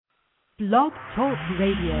Blog Talk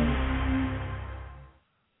Radio.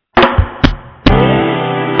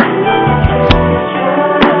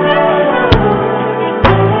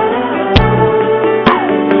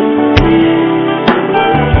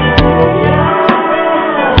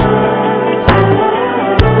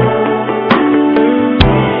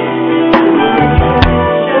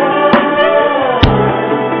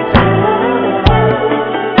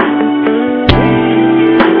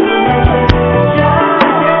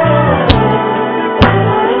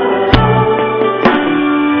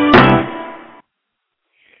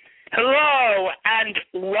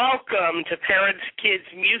 To Parents, Kids,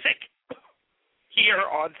 Music here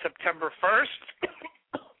on September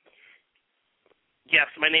 1st. Yes,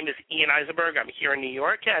 my name is Ian Eisenberg. I'm here in New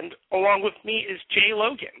York, and along with me is Jaee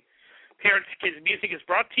Logan. Parents, Kids, Music is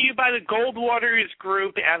brought to you by the Goldwaters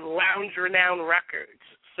Group and Lounge Renown Records.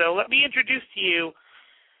 So let me introduce to you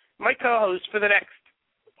my co-host for the next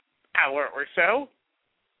hour or so.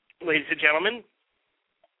 Ladies and gentlemen,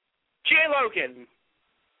 Jaee Logan.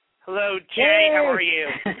 Hello, Jaee. Hey. How are you?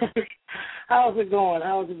 How's it going?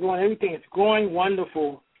 Everything is going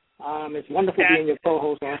wonderful. It's wonderful being your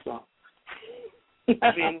co-host also.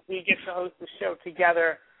 I mean, we get to host the show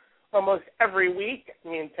together almost every week. I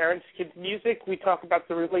mean, Parents, Kids, Music, we talk about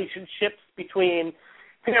the relationships between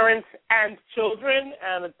parents and children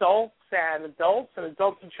and adults and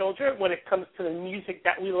children when it comes to the music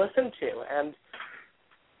that we listen to. And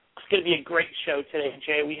it's going to be a great show today,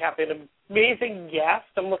 Jaee. We have an amazing guest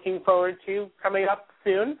I'm looking forward to coming up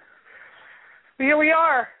soon. Here we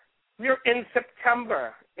are. We're in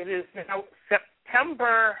September. It is now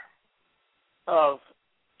September of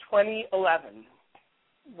 2011.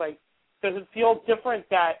 Like, does it feel different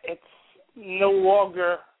that it's no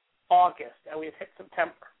longer August and we've hit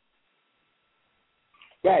September?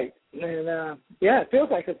 Right. And, it feels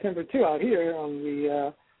like September, too, out here on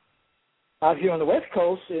the West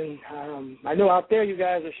Coast. And I know out there you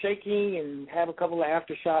guys are shaking and have a couple of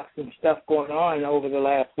aftershocks and stuff going on over the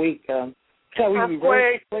last week.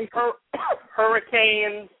 Earthquakes,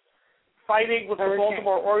 hurricanes, fighting with the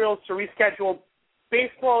Baltimore Orioles to reschedule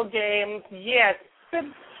baseball games. Yes,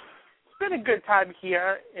 it's been a good time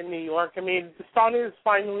here in New York. I mean, the sun is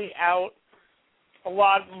finally out.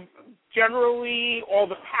 Generally, all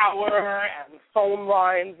the power and phone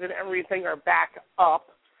lines and everything are back up.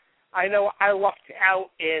 I know I lucked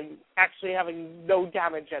out in actually having no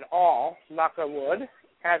damage at all, knock on wood,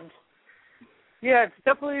 and yeah, it's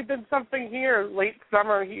definitely been something here, late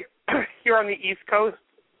summer here on the East Coast,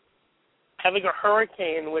 having a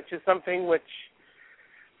hurricane, which is something which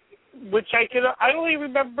I only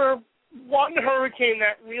remember one hurricane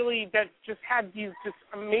that just had these just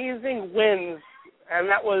amazing winds, and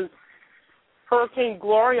that was Hurricane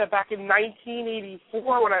Gloria back in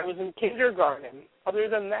 1984 when I was in kindergarten. Other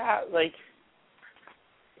than that, like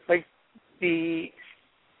the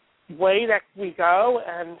way that we go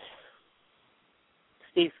and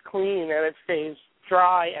stays clean and it stays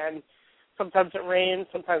dry, and sometimes it rains,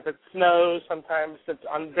 sometimes it snows, sometimes it's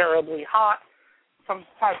unbearably hot,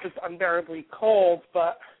 sometimes it's unbearably cold,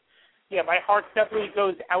 but yeah, my heart definitely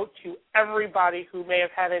goes out to everybody who may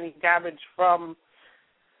have had any damage from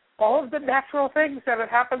all of the natural things that have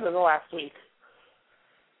happened in the last week.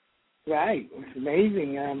 Right. It's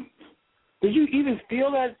amazing. Did you even feel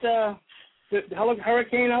that the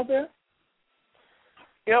hurricane out there?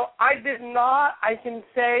 You know, I did not. I can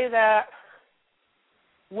say that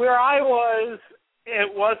where I was,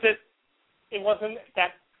 it wasn't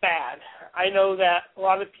that bad. I know that a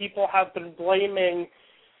lot of people have been blaming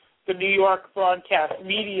the New York broadcast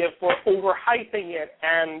media for overhyping it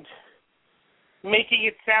and making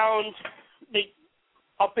it sound like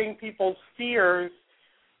upping people's fears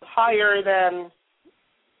higher than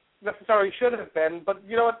necessarily should have been. But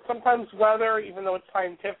you know what? Sometimes weather, even though it's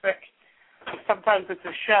scientific, sometimes it's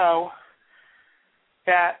a show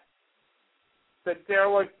that they're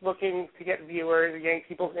looking to get viewers and getting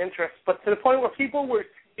people's interest. But to the point where people were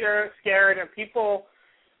scared and people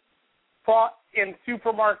fought in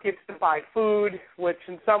supermarkets to buy food, which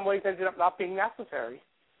in some ways ended up not being necessary.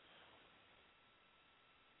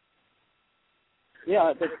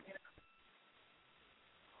 Yeah,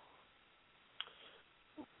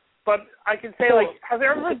 but I can say, like, has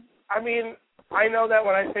there ever, I mean, I know that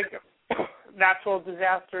when I think of natural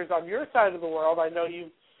disasters on your side of the world, I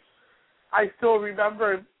still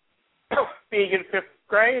remember being in 5th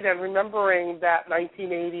grade and remembering that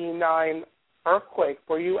 1989 earthquake.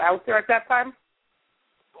 Were you out there at that time?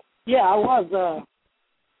 Yeah, I was.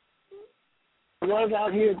 I was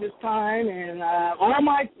out here at this time, and all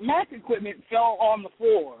my math equipment fell on the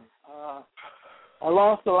floor. I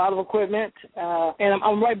lost a lot of equipment, and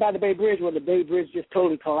I'm right by the Bay Bridge where the Bay Bridge just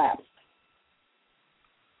totally collapsed.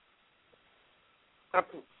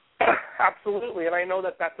 Absolutely, and I know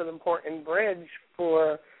that that's an important bridge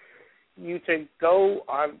for you to go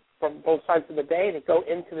on from both sides of the bay to go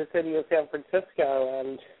into the city of San Francisco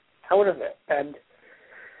and out of it. And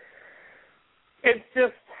it's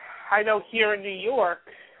just, I know here in New York,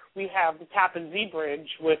 we have the Tappan Zee Bridge,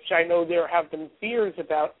 which I know there have been fears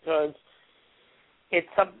about because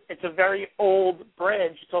it's a very old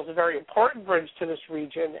bridge. It's also a very important bridge to this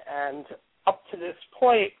region, and up to this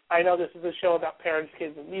point, I know this is a show about parents,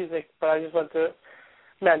 kids, and music, but I just want to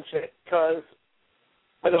mention it because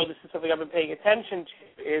I know this is something I've been paying attention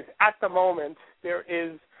to, is at the moment there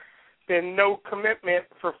is been no commitment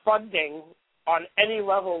for funding on any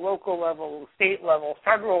level, local level, state level,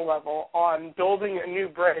 federal level, on building a new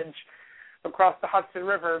bridge across the Hudson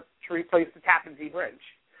River to replace the Tappan Zee Bridge.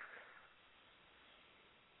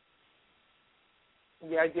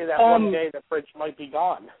 The idea that one day the bridge might be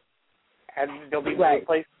gone and there'll be no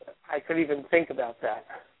place, I could even think about that.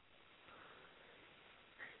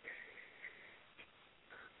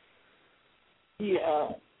 Yeah.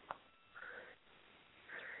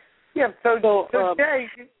 Yeah, so Jay,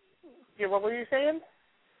 what were you saying?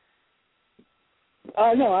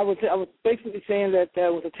 No, I was basically saying that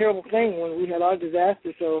was a terrible thing when we had our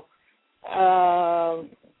disaster. So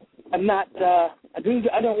I'm not. I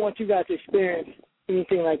don't want you guys to experience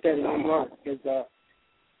anything like that in New York because it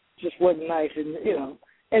just wasn't nice. And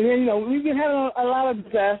and then we've been having a lot of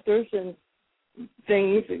disasters and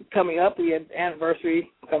things coming up. We had anniversary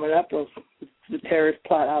coming up of the terrorist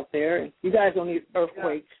plot out there. And you guys don't need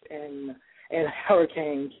earthquakes and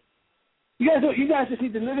hurricanes. You guys just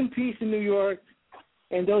need to live in peace in New York,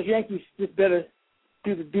 and those Yankees just better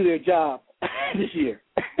do their job this year.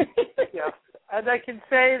 Yeah, and I can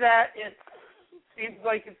say that it seems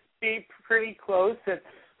like it's pretty close. It's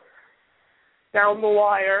down the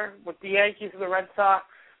wire with the Yankees and the Red Sox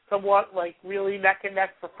somewhat like really neck and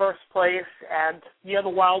neck for first place, and the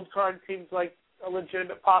wild card seems like a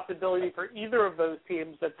legitimate possibility for either of those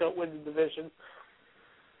teams that don't win the division.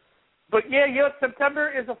 But yeah, September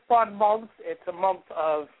is a fun month. It's a month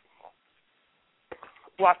of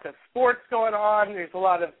lots of sports going on. There's a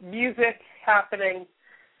lot of music happening,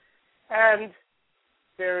 and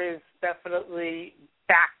there is definitely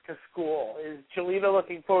back to school. Is Jelena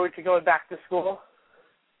looking forward to going back to school?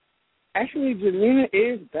 Actually, Jelena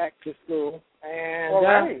is back to school, and all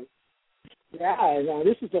right.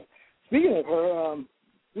 This is speaking of her.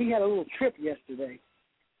 We had a little trip yesterday,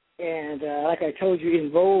 and like I told you,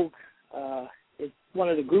 In Vogue is one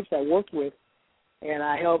of the groups I worked with, and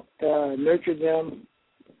I helped nurture them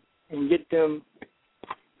and get them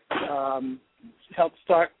help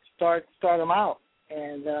start them out,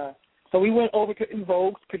 and so we went over to In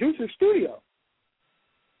Vogue's producer studio.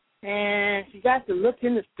 And she got to look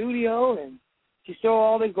in the studio, and she saw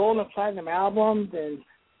all the gold and platinum albums, and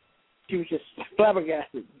she was just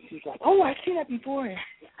flabbergasted. She was like, "Oh, I've seen that before.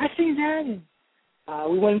 I've seen that."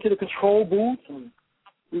 And we went into the control booth, and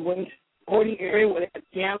we went into the recording area where they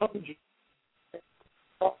had piano.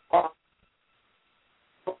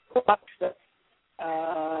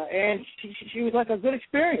 And she was like a good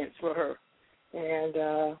experience for her.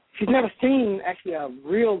 And she's never seen, actually, a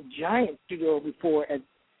real giant studio before.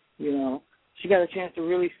 She got a chance to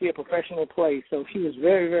really see a professional play, so she was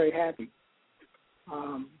very, very happy.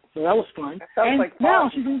 So that was fun. That sounds like fun. Now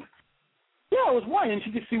it was fun, and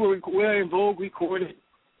she could see where In Vogue recorded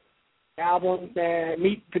albums and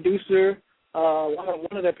meet producer,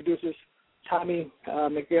 one of their producers, Tommy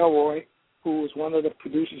McElroy, who was one of the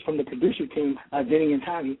producers from the producer team, Denny and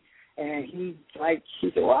Tommy. And he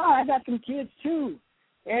said, "Well, I got some kids too,"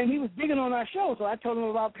 and he was digging on our show. So I told him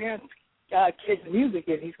about parents, kids, and music,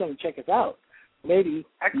 and he's going to check us out. Maybe,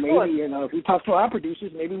 if we talk to our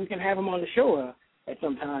producers, maybe we can have him on the show at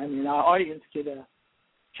some time, and our audience could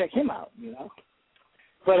check him out.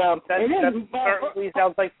 But that certainly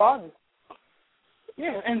sounds like fun.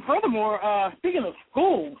 Yeah, and furthermore, speaking of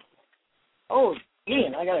school,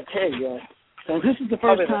 Ian, I got to tell you, so this is the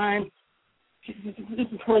first time. This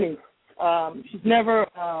is funny. She's never,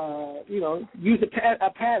 used a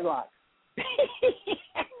padlock.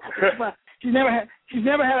 She's never had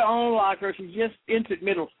her own locker. She just entered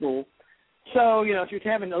middle school, so she was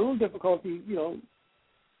having a little difficulty,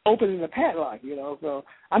 opening the padlock. So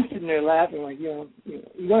I'm sitting there laughing, like, you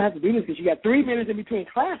don't have to do this because you got 3 minutes in between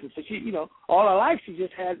classes. So she, all her life she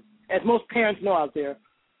just had, as most parents know out there,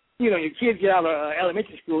 your kids get out of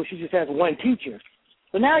elementary school, she just has one teacher.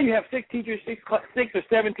 So now you have 6 teachers, 6 or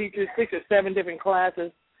 7 teachers, 6 or 7 different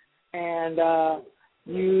classes, and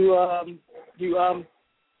you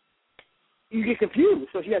get confused.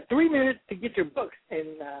 So she had 3 minutes to get your books, and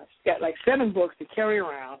she got like 7 books to carry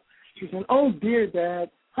around. She said, "Oh dear, Dad,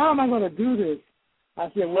 how am I going to do this?" I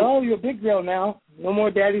said, "Well, you're a big girl now. No more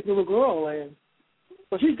daddy's little girl." And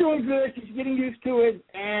so she's doing good. She's getting used to it,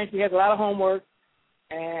 and she has a lot of homework,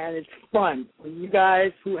 and it's fun. You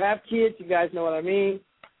guys who have kids, you guys know what I mean.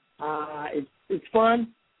 It's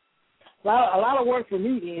fun. A lot of work for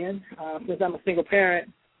me, Ian, since I'm a single parent.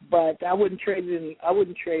 But I wouldn't trade it. I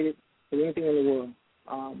wouldn't trade it for anything in the world.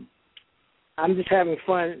 I'm just having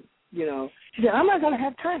fun, you know. She said, "I'm not going to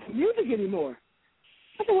have time for music anymore."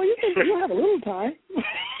 I said, "Well, you have a little time."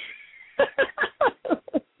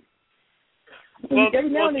 Every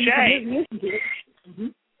now and then you can listen to it. Mm-hmm.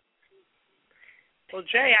 Well,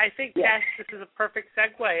 Jaee, I think this is a perfect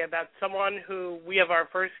segue about someone who we have our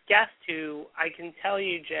first guest who I can tell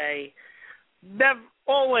you, Jaee, never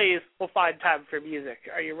always will find time for music.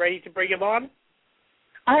 Are you ready to bring him on?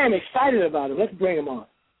 I am excited about it. Let's bring him on.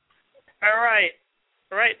 All right.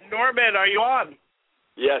 Norman, are you on?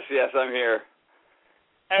 Yes, I'm here.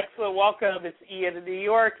 Excellent. Welcome. It's Ian in New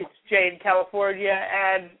York. It's Jaee in California,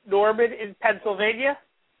 and Norman in Pennsylvania.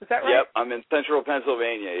 Is that right? Yep, I'm in central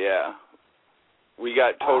Pennsylvania, yeah. We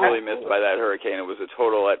got totally missed by that hurricane. It was a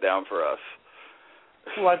total letdown for us.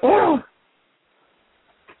 Wow.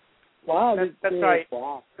 That's right.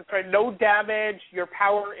 Wow. That's right. No damage. Your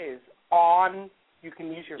power is on. You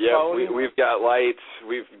can use your phone. Yeah, we've got lights.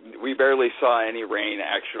 We barely saw any rain,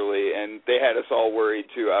 actually, and they had us all worried,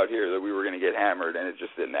 too, out here that we were going to get hammered, and it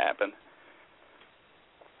just didn't happen.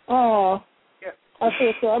 Oh. Yeah. I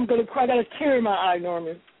feel so. I got a tear in my eye,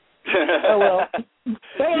 Norman. Oh, well.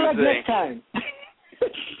 Better luck next time.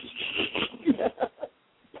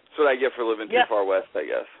 That's what I get for living too far west, I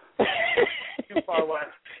guess. Too far west.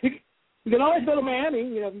 You can always go to Miami,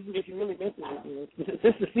 you know, if you really miss it. You know, it's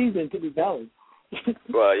just the season to be valid.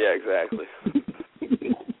 Well, yeah, exactly.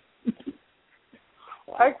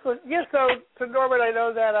 Excellent. Yeah, so Norman, I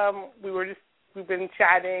know that we've been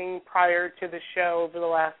chatting prior to the show over the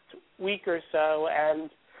last week or so, and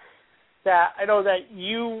that I know that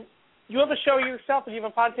you have a show yourself and you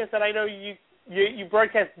have a podcast that I know you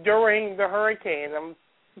broadcast during the hurricane.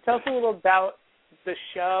 Tell us a little about the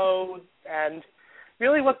show and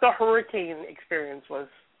really what the hurricane experience was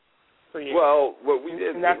for you. Well, what we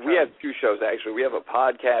did, we have 2 shows, actually. We have a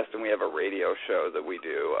podcast and we have a radio show that we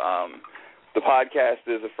do. The podcast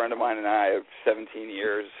is a friend of mine and I of 17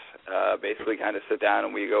 years, basically kind of sit down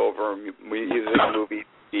and we go over music,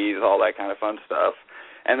 movies, all that kind of fun stuff.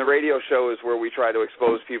 And the radio show is where we try to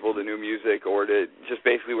expose people to new music or to just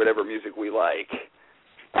basically whatever music we like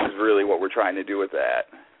is really what we're trying to do with that.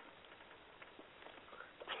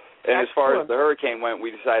 And as far as the hurricane went,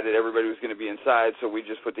 we decided everybody was going to be inside, so we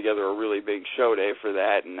just put together a really big show day for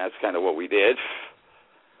that, and that's kind of what we did.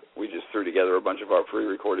 We just threw together a bunch of our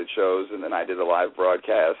pre-recorded shows, and then I did a live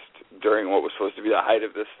broadcast during what was supposed to be the height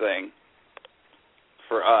of this thing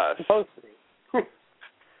for us. Supposed to be.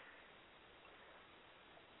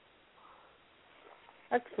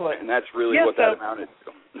 Excellent. And that's really what that amounted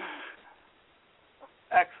to.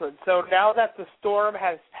 Excellent. So now that the storm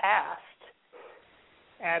has passed,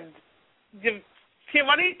 and Tim,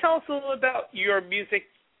 why don't you tell us a little about your music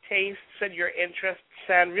tastes and your interests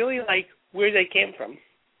and really, like, where they came from?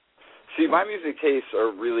 See, my music tastes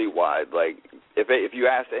are really wide. Like, if you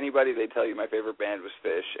asked anybody, they'd tell you my favorite band was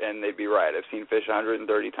Fish, and they'd be right. I've seen Fish 130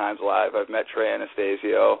 times live. I've met Trey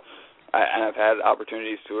Anastasio. And I've had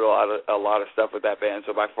opportunities to do a lot of stuff with that band,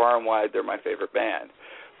 so by far and wide, they're my favorite band.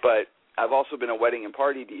 But I've also been a wedding and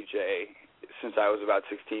party DJ since I was about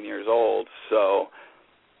 16 years old, so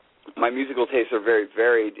my musical tastes are very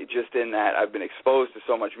varied, just in that I've been exposed to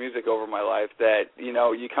so much music over my life that, you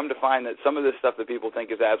know, you come to find that some of this stuff that people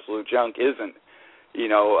think is absolute junk isn't. You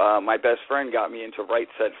know, my best friend got me into Right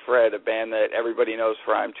Said Fred, a band that everybody knows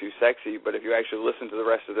for I'm Too Sexy, but if you actually listen to the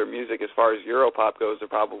rest of their music, as far as Europop goes, they're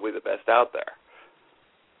probably the best out there.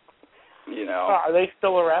 You know. Are they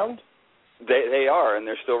still around? They are, and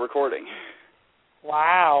they're still recording.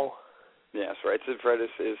 Wow. Yes, Right Said Fred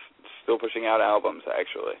is still pushing out albums,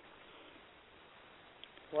 actually.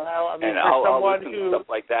 Well, I mean, and I'll listen to stuff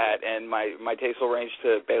like that, and my taste will range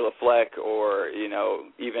to Bela Fleck, or, you know,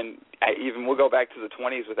 even we'll go back to the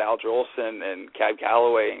 20s with Al Jolson and Cab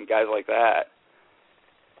Calloway and guys like that.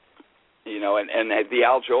 You know, and the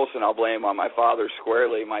Al Jolson, I'll blame on my father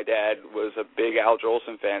squarely. My dad was a big Al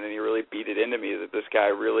Jolson fan, and he really beat it into me that this guy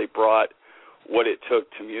really brought what it took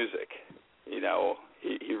to music. You know,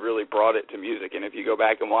 he really brought it to music, and if you go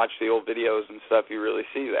back and watch the old videos and stuff, you really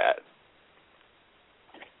see that.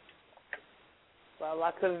 Well,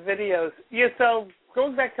 lots of videos. Yeah, so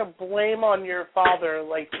going back to blame on your father,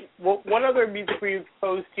 like, what other music were you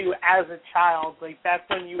exposed to as a child? Like, back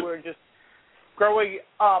when you were just growing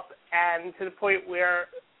up and to the point where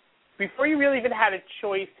before you really even had a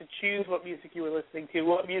choice to choose what music you were listening to,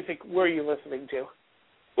 what music were you listening to?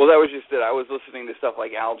 Well, that was just it. I was listening to stuff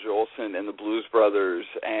like Al Jolson and the Blues Brothers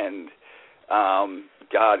and,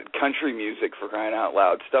 country music, for crying out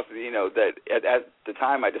loud. Stuff, that at the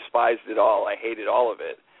time I despised it all. I hated all of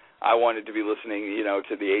it. I wanted to be listening,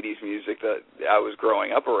 to the 80s music that I was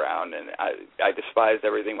growing up around, and I despised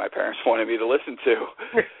everything my parents wanted me to listen to.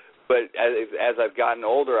 But as I've gotten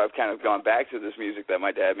older, I've kind of gone back to this music that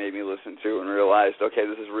my dad made me listen to and realized, okay,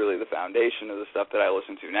 this is really the foundation of the stuff that I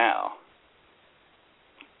listen to now.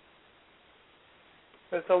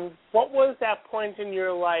 So what was that point in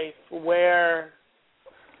your life where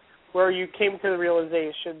you came to the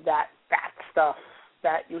realization that that stuff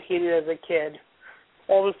that you hated as a kid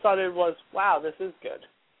all of a sudden was, wow, this is good?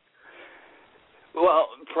 Well,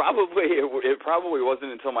 it probably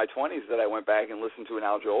wasn't until my 20s that I went back and listened to an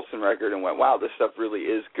Al Jolson record and went, wow, this stuff really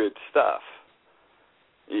is good stuff.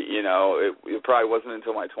 It probably wasn't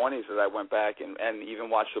until my 20s that I went back and even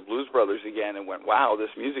watched the Blues Brothers again and went, wow, this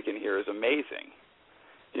music in here is amazing.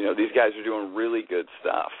 These guys are doing really good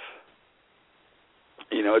stuff.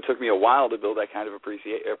 It took me a while to build that kind of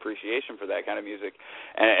appreciation for that kind of music.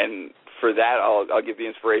 And for that, I'll give the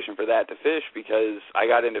inspiration for that to Fish, because I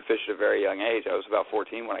got into Fish at a very young age. I was about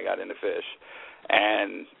 14 when I got into Fish.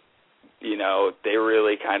 And, they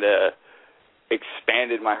really kind of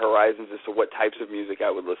expanded my horizons as to what types of music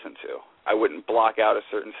I would listen to. I wouldn't block out a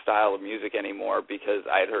certain style of music anymore because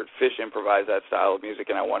I had heard Fish improvise that style of music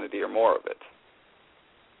and I wanted to hear more of it.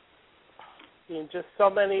 Just so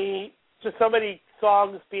many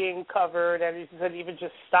songs being covered, and as you said, even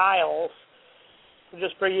just styles.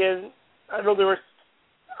 Just bring in. I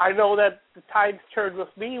know that the tides turned with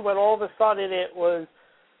me when all of a sudden it was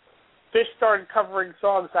Fish started covering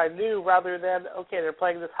songs I knew rather than, okay, they're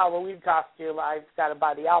playing this Halloween costume, I've got to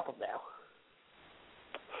buy the album now.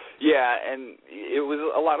 Yeah, and it was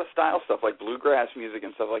a lot of style stuff like bluegrass music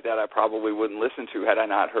and stuff like that I probably wouldn't listen to had I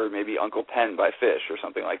not heard maybe Uncle Pen by Fish or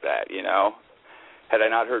something like that, Had I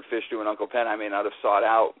not heard Fish doing Uncle Pen, I may not have sought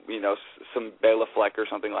out, some Bela Fleck or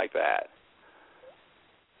something like that.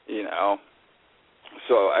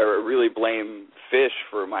 So I really blame Fish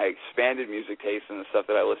for my expanded music taste and the stuff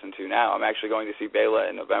that I listen to now. I'm actually going to see Bela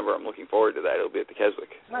in November. I'm looking forward to that. It'll be at the Keswick.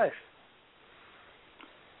 Nice.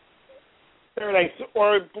 Very nice.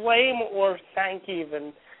 Or blame or thank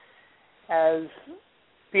even, as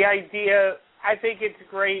the idea, I think it's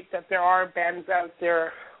great that there are bands out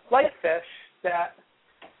there like Fish that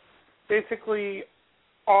basically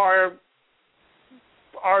are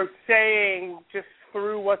saying just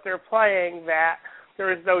through what they're playing that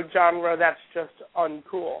there is no genre that's just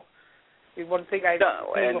uncool. One thing I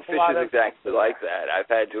know, and Fish is exactly like that. I've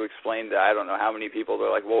had to explain to I don't know how many people. They're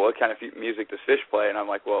like, well, what kind of music does Fish play? And I'm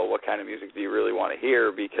like, well, what kind of music do you really want to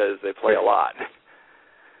hear? Because they play a lot.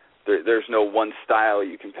 There's no one style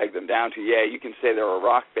you can peg them down to. Yeah, you can say they're a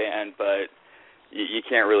rock band, but you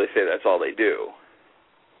can't really say that's all they do.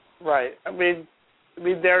 Right. I mean,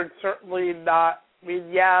 they're certainly not.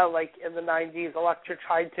 Yeah, like in the 90s, Elektra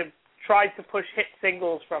tried to push hit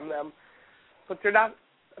singles from them, but they're not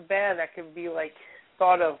a band that can be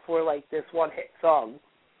thought of for this one hit song.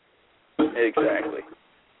 Exactly.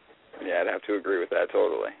 Yeah, I'd have to agree with that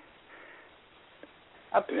totally.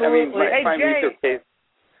 Absolutely. I mean, my Jaee. music taste.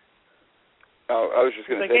 Oh, I was just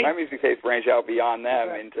going to say, my music taste branch out beyond them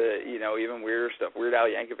into, even weirder stuff. Weird Al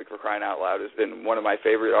Yankovic, for crying out loud, has been one of my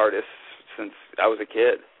favorite artists since I was a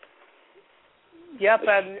kid. Yep,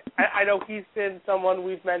 and I know he's been someone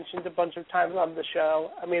we've mentioned a bunch of times on the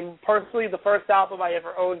show. I mean, personally, the first album I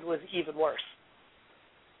ever owned was Even Worse.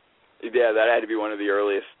 Yeah, that had to be one of the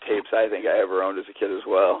earliest tapes I think I ever owned as a kid as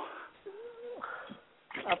well.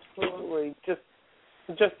 Absolutely.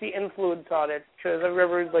 Just the influence on it, because I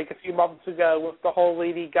remember a few months ago with the whole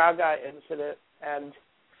Lady Gaga incident, and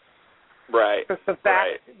just the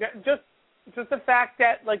fact, just the fact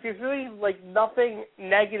that there's really nothing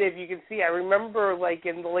negative you can see. I remember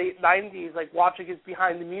in the late 90s watching his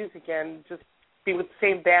Behind the Music and just being with the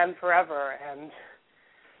same band forever, and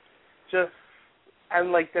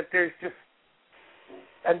that there's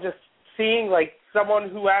just seeing someone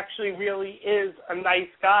who actually really is a nice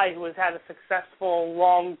guy who has had a successful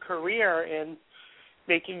long career in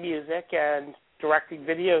making music and directing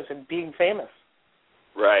videos and being famous.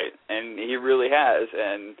 Right, and he really has,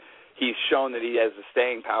 and he's shown that he has the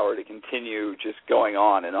staying power to continue just going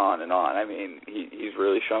on and on and on. I mean, he's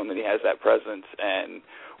really shown that he has that presence. And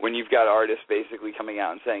when you've got artists basically coming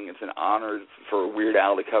out and saying it's an honor for Weird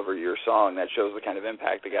Al to cover your song, that shows the kind of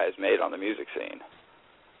impact the guy's made on the music scene.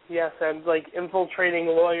 Yes, and like infiltrating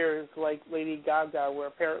lawyers like Lady Gaga, where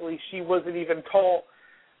apparently she wasn't even told.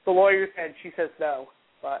 The lawyer said she says no,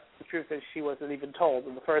 but the truth is she wasn't even told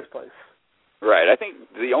in the first place. Right. I think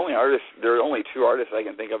there are only two artists I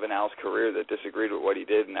can think of in Al's career that disagreed with what he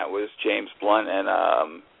did, and that was James Blunt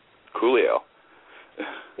and Coolio.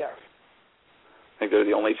 Yes. I think they're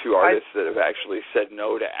the only two artists that have actually said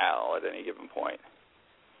no to Al at any given point.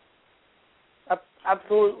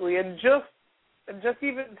 Absolutely, and just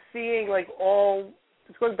even seeing like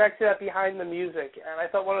just going back to that behind the music, and I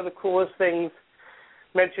thought one of the coolest things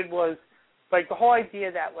mentioned was like the whole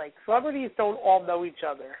idea that like celebrities don't all know each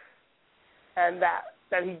other. And that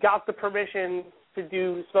he got the permission to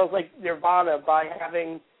do Smells Like Nirvana by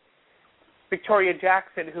having Victoria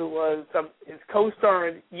Jackson, who was his co-star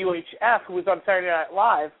in UHF, who was on Saturday Night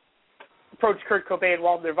Live, approach Kurt Cobain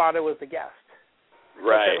while Nirvana was the guest.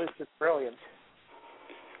 Right. That was just brilliant.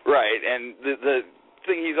 Right, and the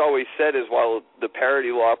thing he's always said is while the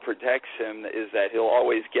parody law protects him is that he'll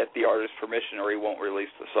always get the artist's permission or he won't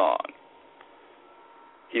release the song.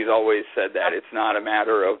 He's always said that. It's not a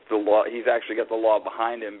matter of the law. He's actually got the law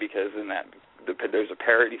behind him because in that there's a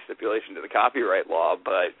parody stipulation to the copyright law,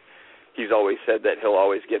 but he's always said that he'll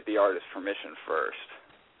always get the artist's permission first.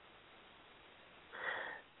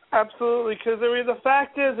 Absolutely, because I mean the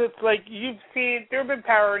fact is, it's like you've seen there have been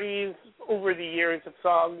parodies over the years of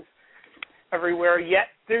songs everywhere. Yet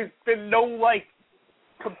there's been no like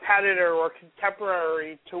competitor or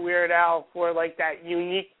contemporary to Weird Al for like that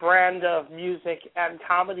unique brand of music and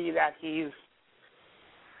comedy that he's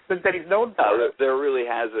known for. No, there really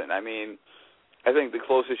hasn't. I mean, I think the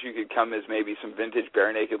closest you could come is maybe some vintage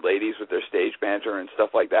Bare Naked Ladies with their stage banter and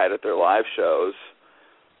stuff like that at their live shows.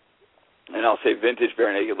 And I'll say vintage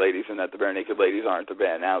Bare Naked Ladies in that the Bare Naked Ladies aren't the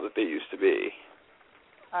band now that they used to be.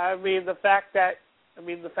 I mean, the fact that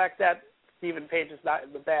Stephen Page is not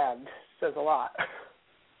in the band says a lot.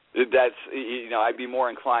 That's, I'd be more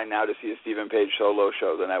inclined now to see a Stephen Page solo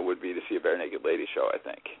show than I would be to see a Bare Naked Ladies show, I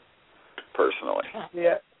think, personally.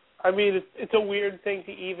 Yeah. I mean, it's a weird thing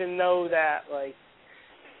to even know that, like,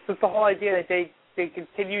 it's the whole idea that they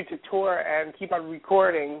continue to tour and keep on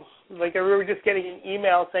recording. Like, I remember just getting an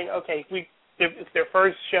email saying, okay, if their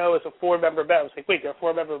first show is a 4-member band. I was like, wait, they're a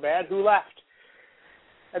 4-member band? Who left?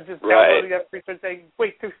 And just downloading that frequency saying,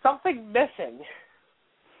 wait, there's something missing.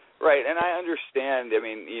 Right, and I understand. I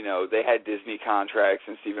mean, they had Disney contracts,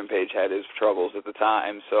 and Stephen Page had his troubles at the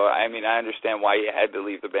time. So, I mean, I understand why he had to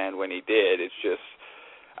leave the band when he did. It's just,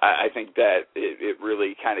 I think that it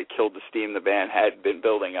really kind of killed the steam the band had been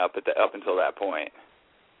building up until that point.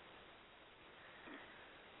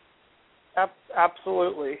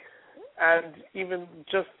 Absolutely, and even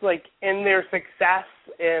just like in their success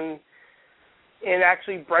in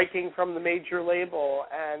actually breaking from the major label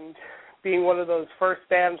and being one of those first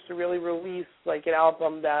bands to really release like an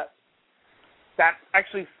album that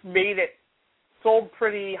actually made it sold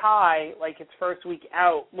pretty high, like its first week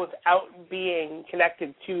out, without being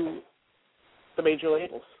connected to the major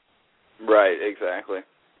labels. Right, exactly.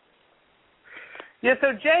 Yeah,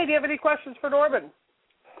 so Jay, do you have any questions for Norman?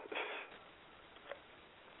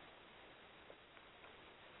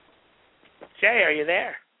 Jay, are you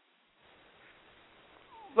there?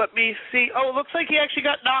 Let me see. Oh, it looks like he actually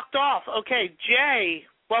got knocked off. Okay, Jay,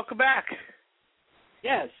 welcome back.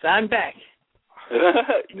 Yes, I'm back.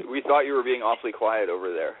 We thought you were being awfully quiet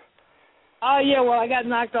over there. Yeah, well, I got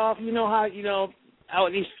knocked off. You know how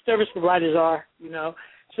these service providers are,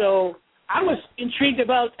 So I was intrigued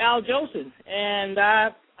about Al Jolson, and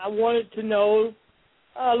I wanted to know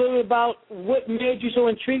a little bit about what made you so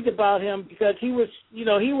intrigued about him, because he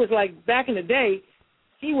was like back in the day,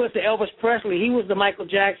 he was the Elvis Presley, he was the Michael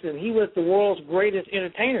Jackson, he was the world's greatest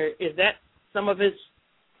entertainer. Is that some of the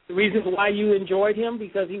reasons why you enjoyed him,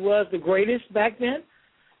 because he was the greatest back then?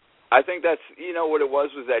 I think that's, what it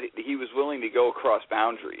was that he was willing to go across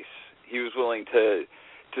boundaries. He was willing to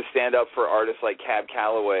stand up for artists like Cab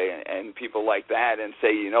Calloway and people like that and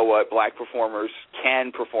say, you know what, black performers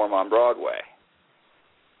can perform on Broadway.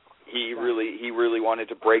 He really wanted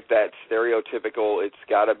to break that stereotypical, it's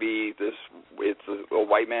got to be this, it's a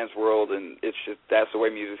white man's world, and it's just, that's the way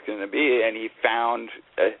music's going to be. And he found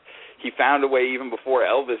a way, even before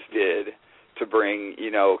Elvis did, to bring,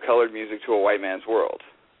 colored music to a white man's world.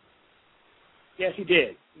 Yes, he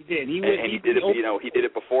did. He did. He did it. He did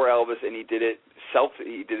it before Elvis, and he did it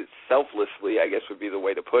selflessly, I guess would be the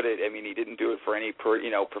way to put it. I mean, he didn't do it for any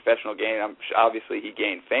professional gain. Obviously, he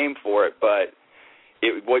gained fame for it, but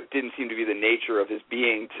what didn't seem to be the nature of his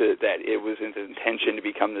being that it was his intention to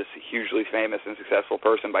become this hugely famous and successful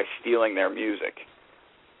person by stealing their music.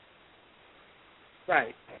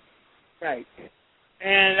 Right.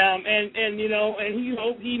 And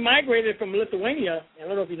he migrated from Lithuania. I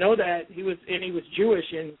don't know if you know that. He was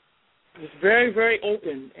Jewish, and he was very, very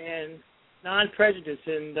open and non-prejudiced.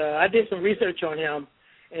 And I did some research on him,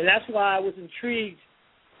 and that's why I was intrigued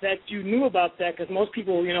that you knew about that, because most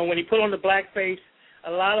people, when he put on the blackface,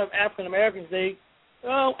 a lot of African Americans, I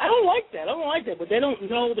don't like that, but they don't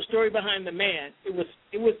know the story behind the man. It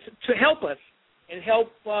was to help us and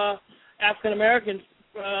help African Americans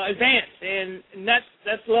advance, and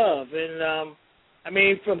that's love. And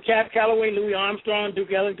from Cab Calloway, Louis Armstrong,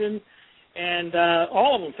 Duke Ellington, and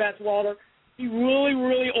all of them, Fats Waller, he really,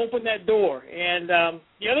 really opened that door. And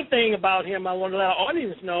the other thing about him, I want to let our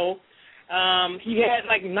audience know, he had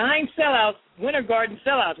like 9 sellouts, Winter Garden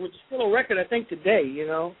sellouts, which is still a record, I think, today.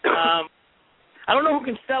 I don't know who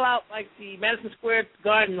can sell out like the Madison Square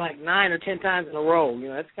Garden like 9 or 10 times in a row.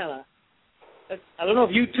 That's kind of. I don't know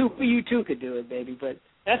if you two could do it, baby, but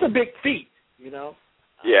that's a big feat,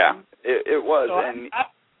 Yeah, it was. So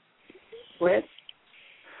go ahead.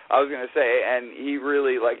 I was going to say, and he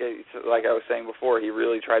really, like I was saying before, he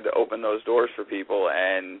really tried to open those doors for people,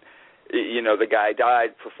 and the guy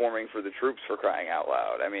died performing for the troops, for crying out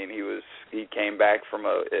loud. I mean, he came back from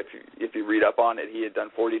if you read up on it, he had done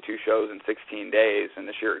 42 shows in 16 days, and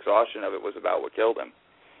the sheer exhaustion of it was about what killed him.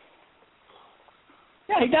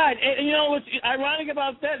 Yeah, he died. And what's ironic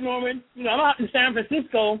about that, Norman, I'm out in San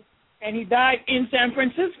Francisco, and he died in San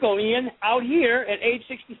Francisco, Ian, out here at age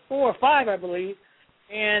 64 or 5, I believe.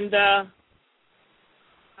 And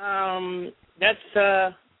that's,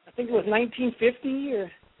 I think it was 1950 or...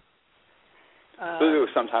 it was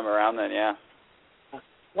sometime around then, yeah.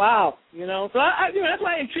 Wow, so that's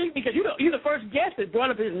why it intrigued me, because you're the first guest that brought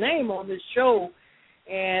up his name on this show.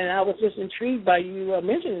 And I was just intrigued by you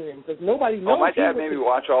mentioning him, because nobody knows. Oh, my dad made me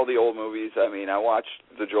watch all the old movies. I mean, I watched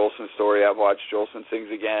The Jolson Story. I've watched Jolson Sings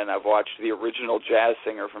Again. I've watched the original Jazz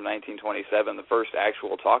Singer from 1927, the first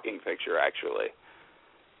actual talking picture, actually.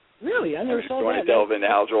 Really? I never saw that. If you want to delve into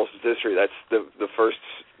Al Jolson's history, that's the first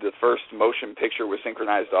motion picture with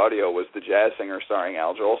synchronized audio was The Jazz Singer starring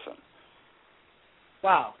Al Jolson.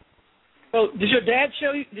 Wow. So, did your dad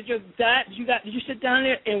show you? Did you sit down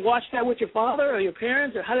there and watch that with your father or your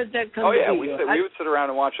parents, or how did that come? Oh yeah, to we would sit around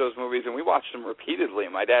and watch those movies, and we watched them repeatedly.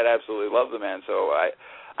 My dad absolutely loved the man, so I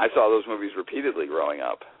saw those movies repeatedly growing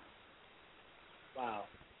up. Wow.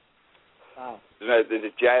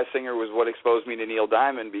 The Jazz Singer was what exposed me to Neil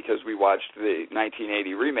Diamond, because we watched the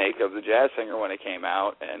 1980 remake of the Jazz Singer when it came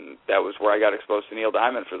out, and that was where I got exposed to Neil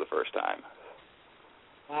Diamond for the first time.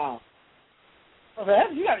 Wow. Okay,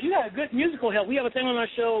 you got a good musical health. We have a thing on our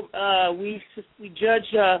show. We judge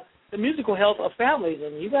the musical health of families,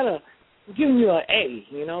 and we're giving you an A,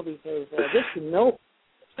 because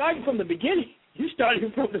starting from the beginning. You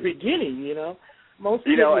started from the beginning, Most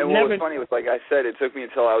people and what was funny was, like I said, it took me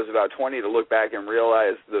until I was about 20 to look back and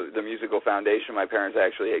realize the musical foundation my parents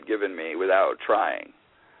actually had given me without trying.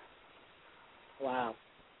 Wow.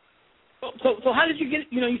 So how did you get,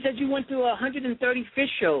 you said you went to 130 Fish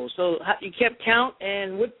shows, so you kept count,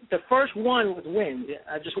 and the first one was when?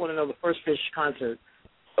 I just want to know the first Fish concert.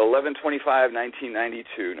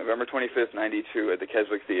 11/25/1992, November 25th, 92, at the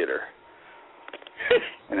Keswick Theater.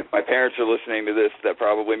 And if my parents are listening to this, that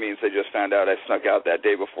probably means they just found out I snuck out that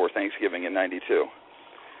day before Thanksgiving in 92.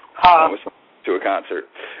 I was to a concert.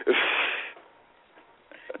 You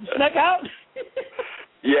snuck out?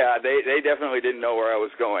 Yeah, they definitely didn't know where I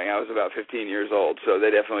was going. I was about 15 years old, so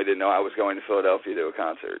they definitely didn't know I was going to Philadelphia to a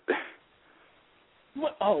concert.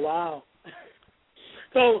 What? Oh, wow.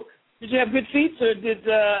 So, did you have good seats, or did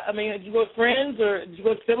you go with friends, or did you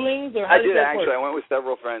go with siblings, or how did that work? I went with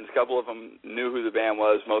several friends. A couple of them knew who the band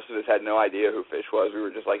was. Most of us had no idea who Fish was. We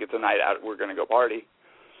were just like, it's a night out, we're going to go party.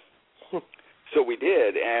 So we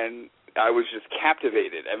did, and I was just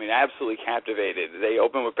captivated. I mean, absolutely captivated. They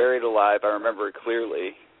opened with Buried Alive. I remember it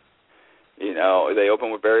clearly. They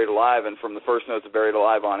opened with Buried Alive, and from the first notes of Buried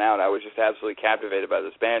Alive on out, I was just absolutely captivated by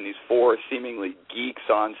this band, these 4 seemingly geeks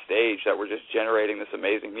on stage that were just generating this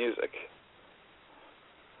amazing music.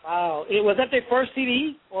 Wow. Was that their first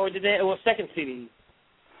CD, or second CD?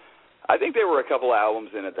 I think there were a couple albums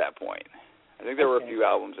in at that point. I think there were a few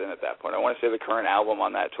albums in at that point. I want to say the current album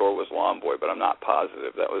on that tour was Lawn Boy, but I'm not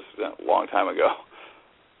positive. That was a long time ago.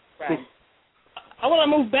 Right. I want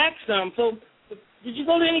to move back some. So did you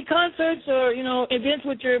go to any concerts or, events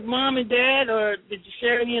with your mom and dad, or did you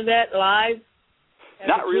share any of that live?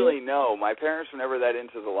 Not really, no. My parents were never that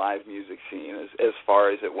into the live music scene as far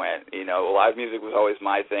as it went. Live music was always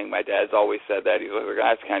my thing. My dad's always said that. He's like,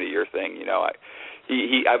 that's kind of your thing.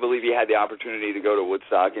 I believe he had the opportunity to go to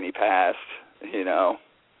Woodstock and he passed,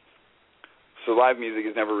 So live music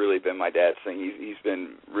has never really been my dad's thing. He's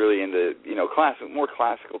been really into, more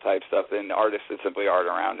classical type stuff than artists that simply aren't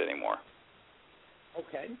around anymore.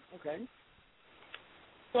 Okay.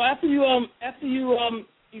 So after you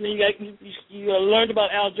learned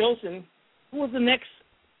about Al Jolson, who was the next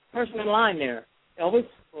person in line there? Elvis,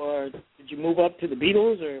 or did you move up to the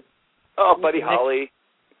Beatles, or? Oh, Buddy Holly.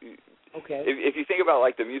 Okay. If you think about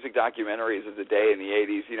like the music documentaries of the day in the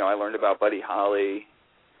 80s, I learned about Buddy Holly.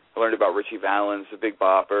 I learned about Richie Valens, the Big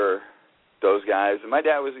Bopper, those guys. And my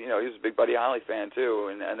dad was, he was a big Buddy Holly fan too,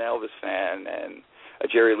 and an Elvis fan, and a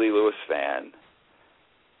Jerry Lee Lewis fan.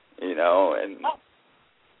 And. Oh.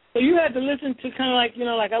 So you had to listen to kind of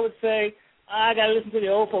like I would say, I got to listen to the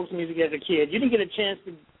old folks' music as a kid. You didn't get a chance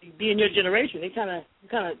to be in your generation.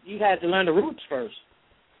 You had to learn the roots first.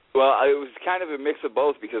 Well, it was kind of a mix of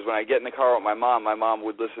both, because when I get in the car with my mom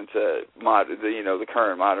would listen to the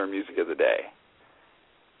current modern music of the day.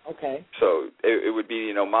 Okay. So it would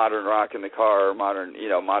be modern rock in the car, or modern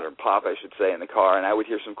pop, I should say, in the car, and I would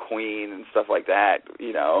hear some Queen and stuff like that,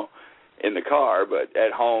 in the car. But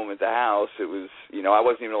at home, at the house, it was I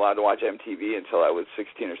wasn't even allowed to watch MTV until I was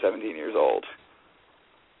 16 or 17 years old.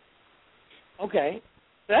 Okay.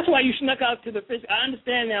 That's why you snuck out to the fish. I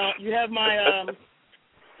understand now. You have my.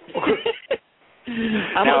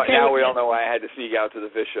 Now we all know why I had to sneak out to the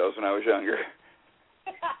fish shows when I was younger.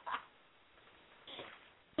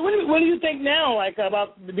 What do you think now, like,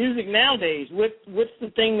 about the music nowadays? What's the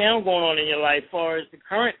thing now going on in your life as far as the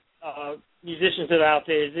current musicians that are out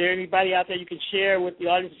there? Is there anybody out there you can share with the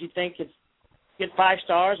audience that you think could get 5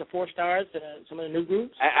 stars or 4 stars to some of the new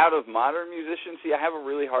groups? Out of modern musicians, see, I have a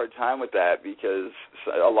really hard time with that, because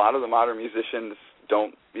a lot of the modern musicians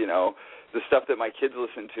don't, the stuff that my kids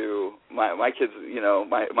listen to, my kids,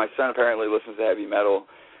 my son apparently listens to heavy metal,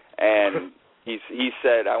 and he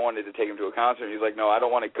said I wanted to take him to a concert. He's like, no, I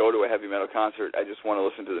don't want to go to a heavy metal concert. I just want to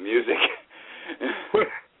listen to the music.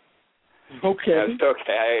 Okay. It's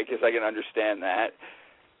okay. I guess I can understand that.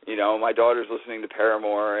 My daughter's listening to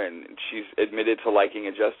Paramore, and she's admitted to liking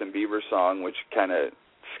a Justin Bieber song, which kind of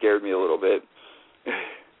scared me a little bit.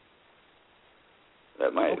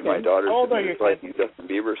 That my daughter's liking a Justin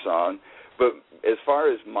Bieber song. But as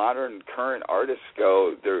far as modern current artists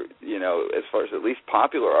go, there, as far as at least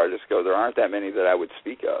popular artists go, there aren't that many that I would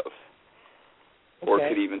speak of, or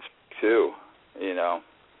could even speak to,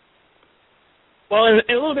 Well, and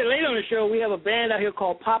a little bit later on the show, we have a band out here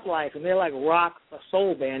called Pop Life, and they're like rock, a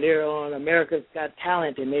soul band. They're on America's Got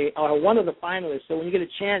Talent, and they are one of the finalists. So when you get a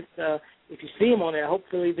chance, if you see them on there,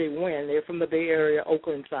 hopefully they win. They're from the Bay Area,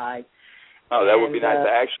 Oakland side. Oh, that would be nice.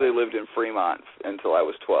 I actually lived in Fremont until I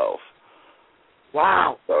was 12.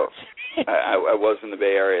 Wow. So I was in the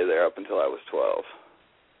Bay Area there up until I was 12.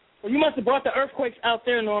 Well, you must have brought the earthquakes out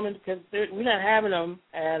there, Norman, because we're not having them,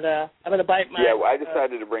 and I'm going to bite my... Yeah, well, I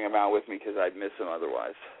decided to bring them out with me because I'd miss them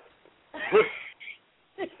otherwise.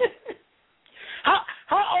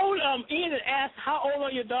 How old, Ian had asked, how old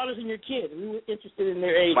are your daughters and your kids? We were interested in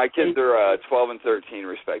their age. My kids are 12 and 13,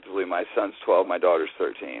 respectively. My son's 12, my daughter's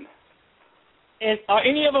 13. And are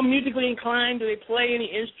any of them musically inclined? Do they play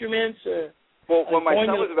any instruments? Well, when my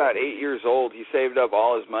son was about 8 years old, he saved up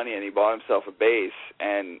all his money and he bought himself a bass.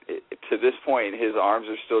 And to this point, his arms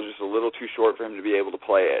are still just a little too short for him to be able to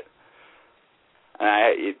play it. And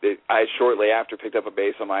I shortly after picked up a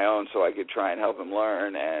bass on my own so I could try and help him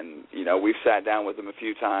learn. And we've sat down with him a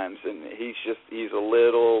few times, and he's a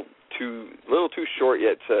little too short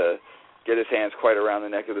yet to get his hands quite around the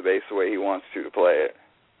neck of the bass the way he wants to play it.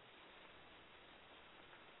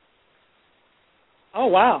 Oh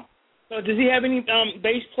wow! So does he have any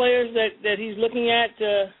bass players that he's looking at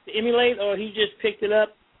to emulate, or he just picked it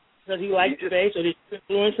up because he liked the bass, or did it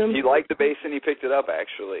influence him? He liked the bass and he picked it up.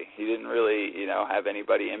 Actually, he didn't really have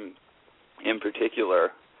anybody in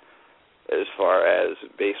particular as far as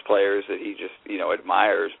bass players that he just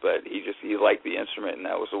admires, but he liked the instrument, and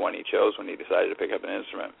that was the one he chose when he decided to pick up an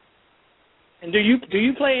instrument. And do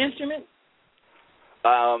you play an instrument?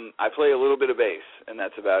 I play a little bit of bass, and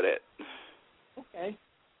that's about it. Okay.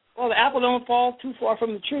 Well, the apple don't fall too far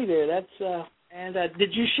from the tree there. That's and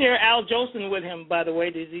did you share Al Jolson with him, by the way?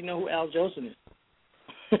 Does he know who Al Jolson is?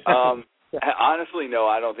 Honestly, no.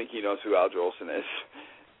 I don't think he knows who Al Jolson is.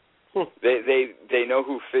 They know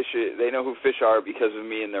who Fish is. They know who Fish are because of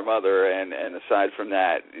me and their mother. And aside from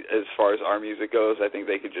that, as far as our music goes, I think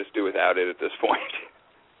they could just do without it at this point.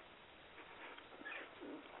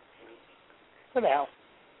 For now.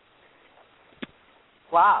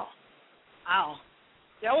 Wow.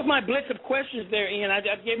 That was my blitz of questions there, Ian. I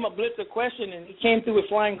gave him a blitz of questions, and he came through with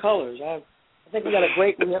flying colors. I think we got a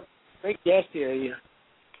great guest here, Ian.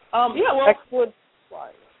 Excellent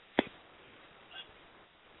flying.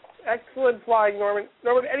 Excellent flying, Norman.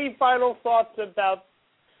 Norman, any final thoughts about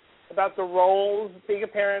the roles, being a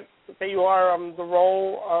parent that you are, the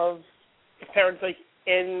role of parents like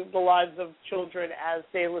in the lives of children as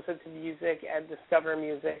they listen to music and discover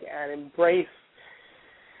music and embrace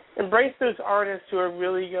those artists who are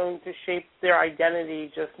really going to shape their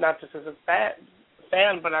identity, not just as a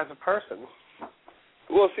fan, but as a person?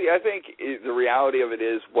 Well, see, I think the reality of it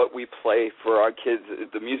is what we play for our kids,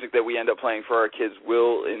 the music that we end up playing for our kids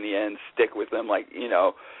will, in the end, stick with them. Like,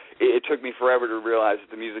 it took me forever to realize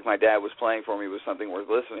that the music my dad was playing for me was something worth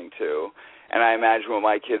listening to. And I imagine with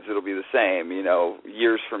my kids it'll be the same.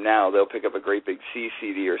 Years from now, they'll pick up a great big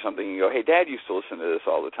CD or something and go, hey, Dad used to listen to this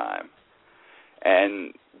all the time.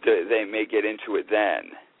 And they may get into it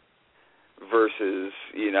then versus,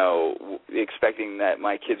 expecting that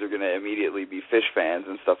my kids are going to immediately be Fish fans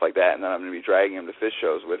and stuff like that, and then I'm going to be dragging them to Fish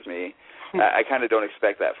shows with me. I kind of don't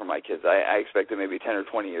expect that from my kids. I expect that maybe 10 or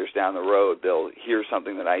 20 years down the road, they'll hear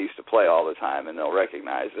something that I used to play all the time, and they'll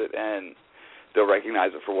recognize it, and they'll recognize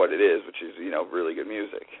it for what it is, which is, really good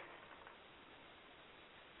music.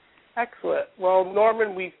 Excellent. Well,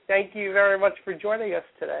 Norman, we thank you very much for joining us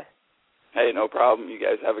today. Hey, no problem. You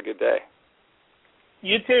guys have a good day.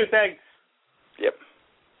 You too. Thanks. Yep.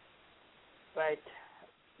 Right.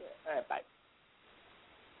 All right, bye.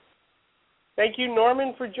 Thank you,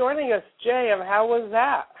 Norman, for joining us. Jay, how was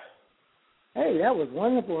that? Hey, that was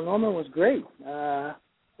wonderful. Norman was great. A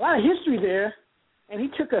lot of history there, and he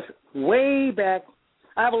took us way back.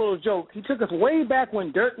 I have a little joke. He took us way back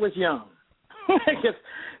when dirt was young.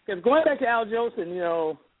 Because going back to Al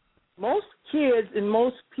Jolson, most kids and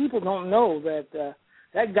most people don't know that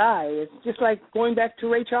that guy is just like going back to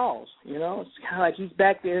Ray Charles. It's kind of like he's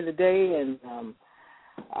back there today, and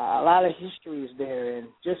a lot of history is there. And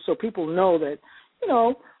just so people know that,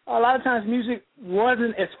 a lot of times music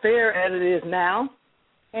wasn't as fair as it is now,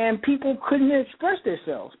 and people couldn't express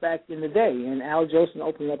themselves back in the day. And Al Jolson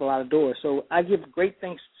opened up a lot of doors. So I give great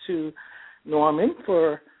thanks to Norman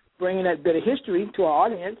for bringing that bit of history to our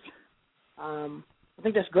audience. I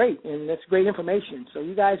think that's great, and that's great information. So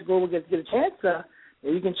you guys go get a chance.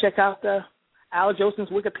 Maybe you can check out Al Jolson's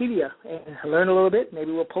Wikipedia and learn a little bit.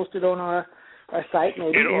 Maybe we'll post it on our site.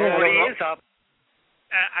 Maybe it already is up.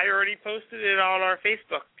 I already posted it on our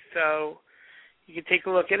Facebook, so you can take a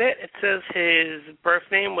look at it. It says his birth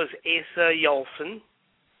name was Asa Jolson.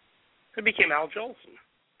 It became Al Jolson.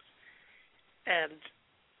 And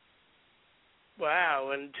wow,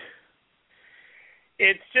 and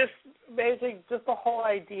it's just amazing, just the whole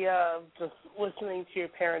idea of just listening to your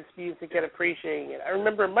parents' music and appreciating it. I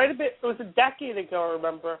remember it was a decade ago, I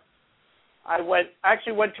remember. I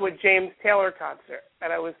actually went to a James Taylor concert,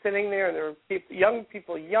 and I was sitting there, and there were young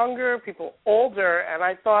people younger, people older, and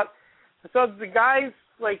I saw the guys,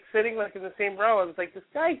 sitting, in the same row. I was like, this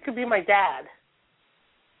guy could be my dad.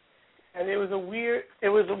 And it was a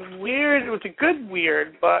good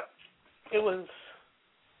weird, but it was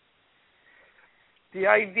the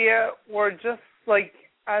idea, or just like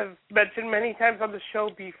I've mentioned many times on the show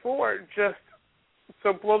before, just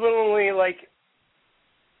subliminally,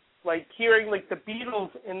 like hearing the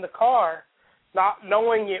Beatles in the car, not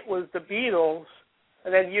knowing it was the Beatles,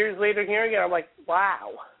 and then years later hearing it, I'm like,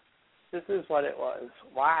 wow, this is what it was.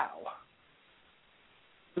 Wow.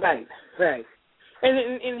 Right.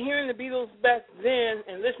 And hearing the Beatles back then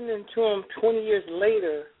and listening to them 20 years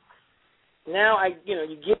later, now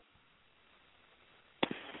you get.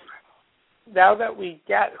 Now that we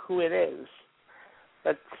get who it is,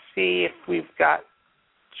 let's see if we've got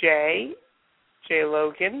Jay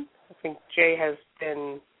Logan. I think Jay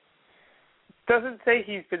doesn't say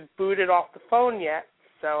he's been booted off the phone yet,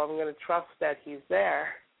 so I'm going to trust that he's there.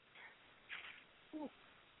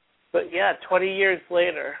 But yeah, 20 years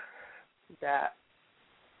later, that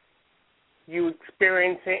you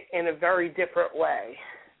experience it in a very different way.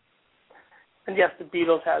 And yes, the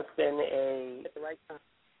Beatles has been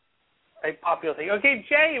a popular thing. Okay,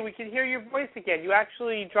 Jay, we can hear your voice again. You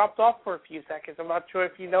actually dropped off for a few seconds. I'm not sure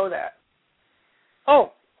if you know that.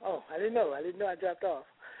 Oh, I didn't know. I dropped off.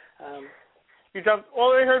 You dropped.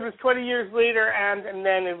 All I heard was 20 years later, and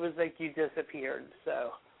then it was like you disappeared.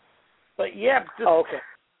 So, but yeah,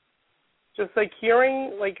 just like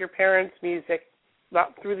hearing like your parents' music,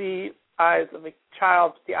 not through the eyes of a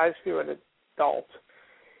child, but the eyes through an adult.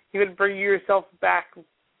 You would bring yourself back,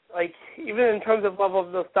 like even in terms of level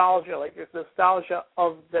of nostalgia, like there's nostalgia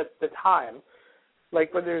of the time.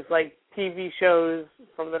 Like when there's like TV shows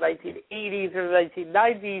from the 1980s or the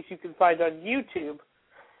 1990s you can find on YouTube.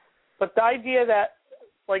 But the idea that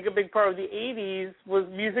like a big part of the 80s was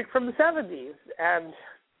music from the 70s and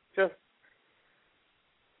just,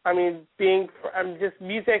 I mean, just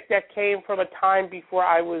music that came from a time before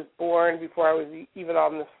I was born, before I was even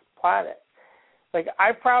on this planet. Like,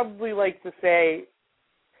 I probably like to say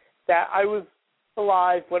that I was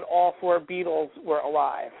alive when all four Beatles were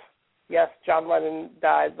alive. Yes, John Lennon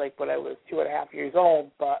died, like, when I was 2.5 years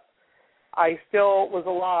old, but I still was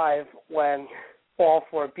alive when all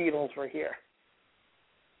four Beatles were here.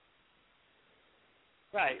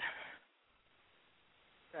 Right.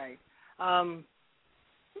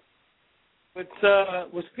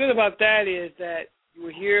 What's good about that is that you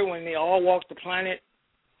were here when they all walked the planet,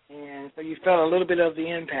 and so you felt a little bit of the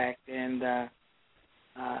impact. And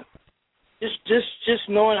just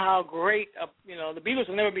knowing how great, the Beatles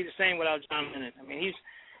will never be the same without John Lennon.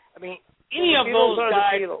 Any of those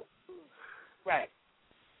guys. Right.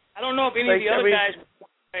 I don't know if any of the other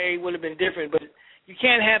guys would have been different, but you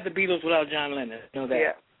can't have the Beatles without John Lennon. You know that.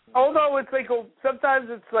 Yeah. Although it's like sometimes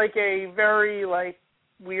it's like a very like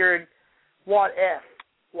weird what if.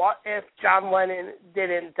 What if John Lennon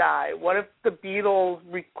didn't die? What if the Beatles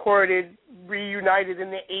reunited in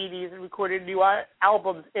the 80s and recorded new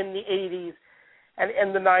albums in the 80s and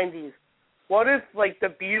in the 90s? What if like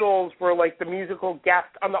the Beatles were like the musical guest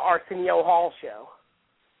on the Arsenio Hall show?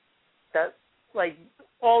 That like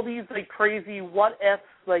all these like crazy what ifs,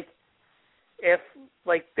 like if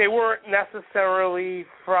like they weren't necessarily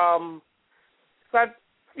from not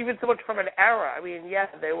even so much from an era. I mean, yeah,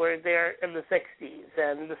 they were there in the 60s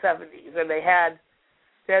and the 70s, and they had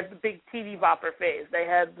the big TV bopper phase. They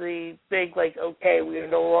had the big like, okay, we're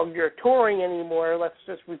no longer touring anymore, let's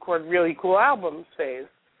just record really cool albums phase.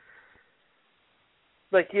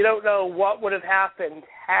 Like, you don't know what would have happened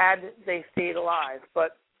had they stayed alive,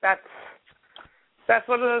 but that's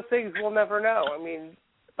one of those things we'll never know. I mean,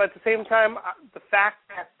 but at the same time, the fact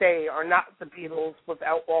that they are not the Beatles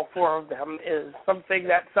without all four of them is something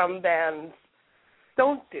that some bands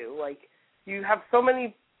don't do. Like, you have so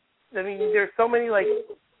many, there's so many, like,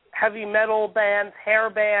 heavy metal bands, hair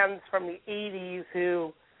bands from the 80s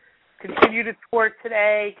who continue to tour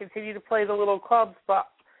today, continue to play the little clubs, but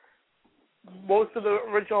most of the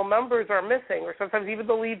original members are missing, or sometimes even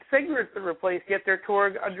the lead singer has been replaced, yet they're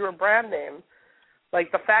touring under a brand name.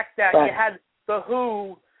 Like, the fact that you had The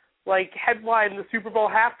Who, like, headline the Super Bowl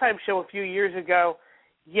halftime show a few years ago,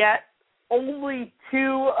 yet only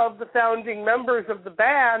 2 of the founding members of the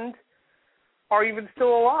band are even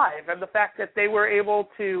still alive. And the fact that they were able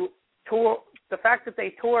to tour, the fact that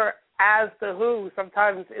they tour as The Who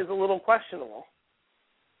sometimes is a little questionable.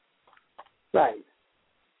 Right.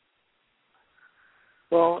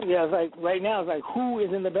 Well, yeah, it's like right now it's like who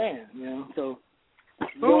is in the band, so.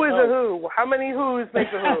 Who is a Who? How many Who's make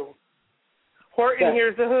a Who? Horton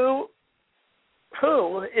here's the Who.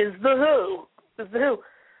 Who is the Who? Is the Who?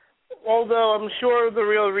 Although I'm sure the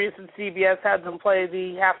real reason CBS had them play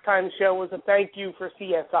the halftime show was a thank you for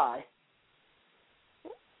CSI.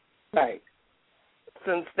 Right.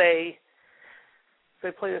 Since they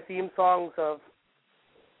play the theme songs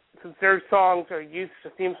since their songs are used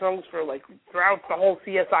as theme songs for like throughout the whole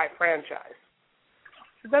CSI franchise.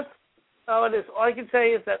 So that's all it is. All I can say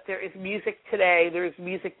is that there is music today, there is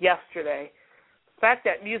music yesterday. The fact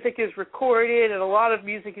that music is recorded and a lot of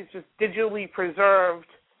music is just digitally preserved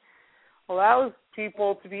allows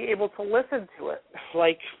people to be able to listen to it,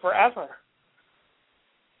 like, forever.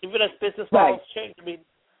 Even as business models change. I mean,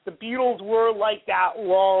 the Beatles were like that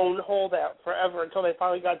lone holdout forever until they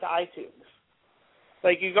finally got to iTunes.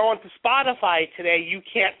 Like, you go onto Spotify today, you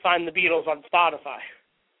can't find the Beatles on Spotify.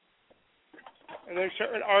 And there's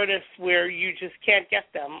certain artists where you just can't get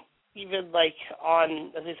them, even, like,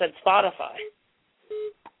 on, as I said, Spotify.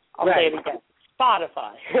 I'll say it again.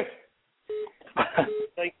 Spotify.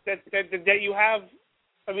 Like, that you have,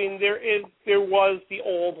 I mean, there was the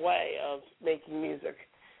old way of making music.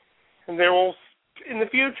 And in the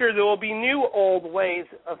future, there will be new old ways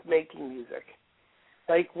of making music.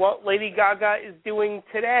 Like what Lady Gaga is doing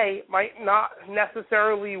today might not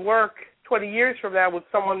necessarily work 20 years from now with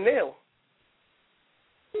someone new.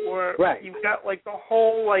 Or you've got like the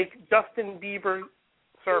whole like Justin Bieber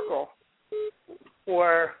circle,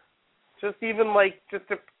 or just even like just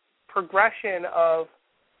a progression of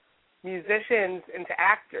musicians into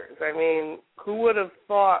actors. I mean, who would have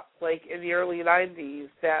thought, like, in the early 90s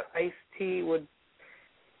that Ice-T would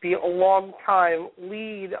be a long-time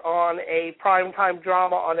lead on a primetime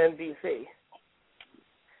drama on NBC?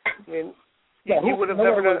 I mean, you would have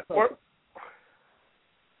never done it.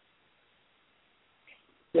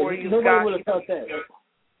 Nobody would have thought that.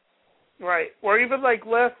 Right. Or even, like,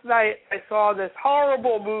 last night I saw this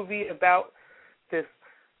horrible movie about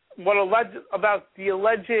about the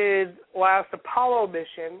alleged last Apollo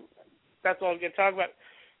mission. That's all I'm going to talk about.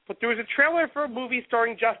 But there was a trailer for a movie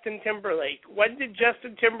starring Justin Timberlake. When did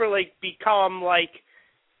Justin Timberlake become, like,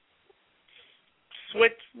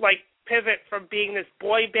 pivot from being this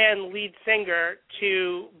boy band lead singer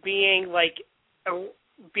to being like a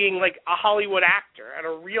Hollywood actor and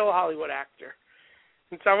a real Hollywood actor,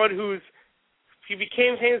 and someone he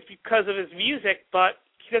became famous because of his music, but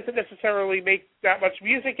he doesn't necessarily make that much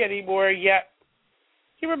music anymore, yet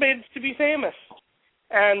he remains to be famous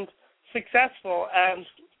and successful and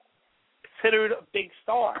considered a big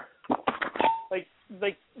star.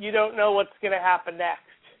 Like you don't know what's going to happen next.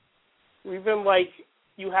 Even like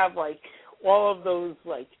you have like all of those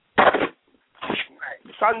like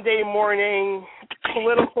Sunday morning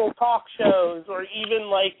political talk shows, or even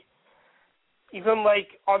like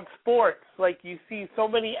on sports, like you see so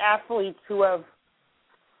many athletes who have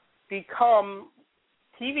become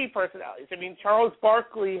TV personalities. I mean, Charles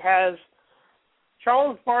Barkley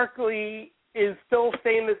is still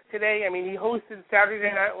famous today. I mean, he hosted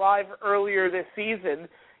Saturday Night Live earlier this season,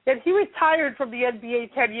 yet he retired from the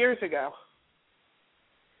NBA 10 years ago.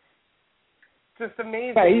 Just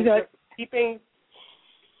amazing. Yeah,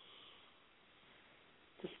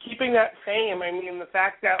 just keeping that fame. I mean, the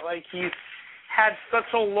fact that like he's had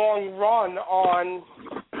such a long run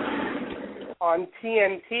on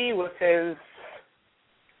TNT with his,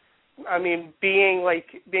 I mean, being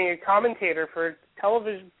a commentator for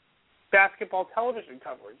basketball television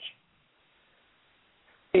coverage.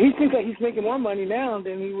 He thinks that he's making more money now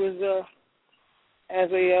than he was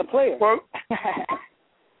as a player. Well,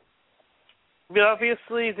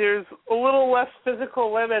 obviously, there's a little less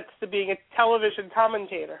physical limits to being a television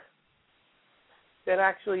commentator than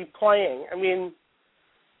actually playing. I mean,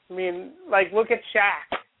 like look at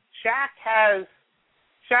Shaq.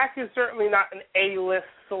 Shaq is certainly not an A-list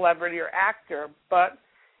celebrity or actor, but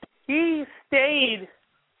he stayed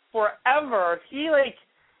forever. He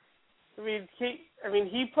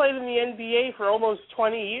played in the NBA for almost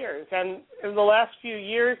 20 years, and in the last few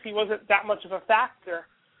years, he wasn't that much of a factor.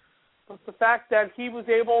 But the fact that he was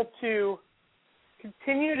able to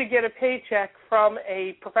continue to get a paycheck from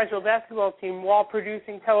a professional basketball team while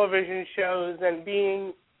producing television shows and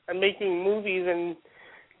making movies and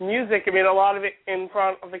music, I mean, a lot of it in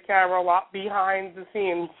front of the camera, a lot behind the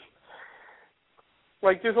scenes.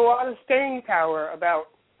 Like, there's a lot of staying power about.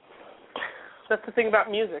 That's the thing about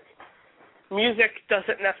music. Music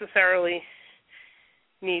doesn't necessarily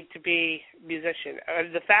need to be musician.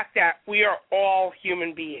 The fact that we are all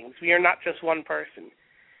human beings. We are not just one person.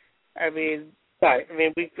 I mean,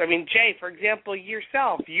 Jaee, for example,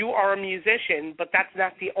 yourself, you are a musician, but that's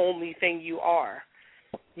not the only thing you are.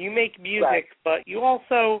 You make music, right, but you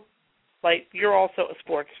also, you're also a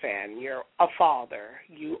sports fan. You're a father.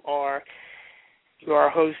 You are a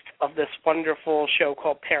host of this wonderful show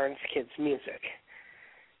called Parents, Kids, Music.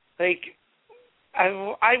 I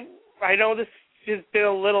know this has been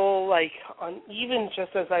a little, uneven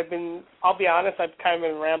just as I'll be honest, I've kind of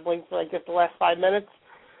been rambling for, just the last 5 minutes.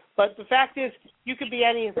 But the fact is, you could be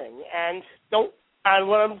anything. And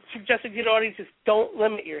what I'm suggesting to the audience is don't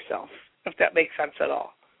limit yourself, if that makes sense at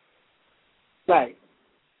all. Right.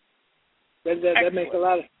 That makes a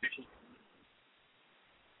lot of sense.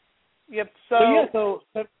 Yep. So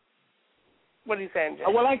what are you saying, Jaee? I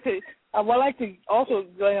would like to also.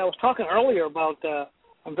 I was talking earlier about.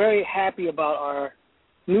 I'm very happy about our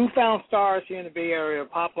newfound stars here in the Bay Area,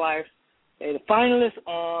 Pop Life. They're the finalists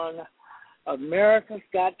on America's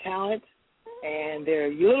Got Talent, and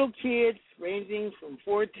they're little kids ranging from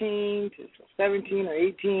 14 to 17 or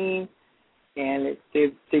 18, and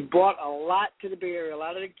they brought a lot to the Bay Area. A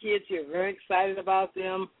lot of the kids here are very excited about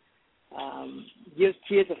them. Gives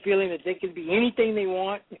kids a feeling that they can be anything they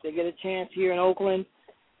want if they get a chance here in Oakland.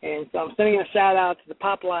 And so I'm sending a shout out to the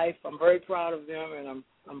Pop Life. I'm very proud of them, and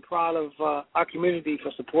I'm proud of our community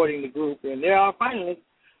for supporting the group. And they're our finalists.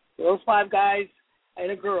 Those 5 guys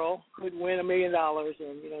and a girl could win $1 million.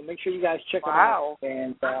 And make sure you guys check them out.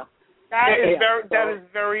 And that is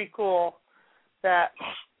very cool. That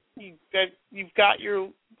you've got your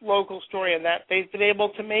local story, and that they've been able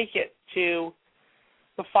to make it to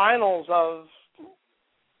the finals of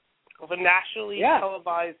of a nationally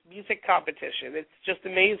televised music competition. It's just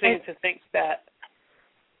amazing to think that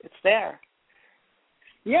it's there.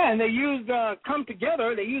 Yeah, and they used Come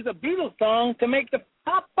Together. They used a Beatles song to make the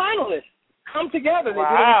top finalists. Come Together. They did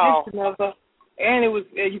a rendition of it. And it was,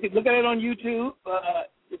 you could look at it on YouTube.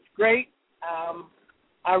 It's great. I'm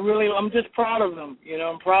just proud of them.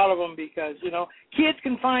 I'm proud of them because, kids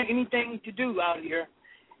can find anything to do out here.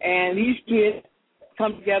 And these kids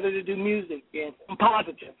come together to do music and some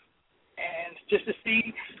positive. And just to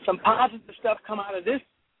see some positive stuff come out of this,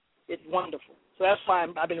 it's wonderful. So that's why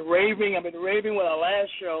I've been raving. I've been raving with our last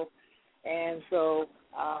show. And so,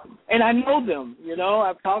 and I know them,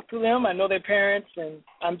 I've talked to them. I know their parents, and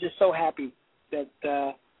I'm just so happy that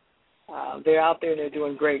they're out there and they're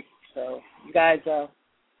doing great. So you guys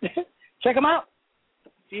check them out.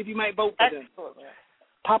 See if you might vote for them.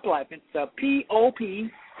 Pop Life. It's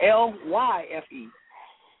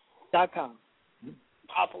POPLYFE.com.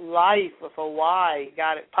 Pop Life with a Y.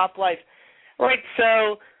 Got it. Pop Life. Right.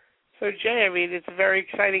 So Jaee, I mean, it's a very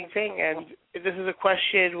exciting thing, and this is a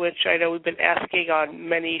question which I know we've been asking on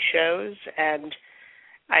many shows, and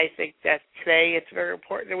I think that today it's very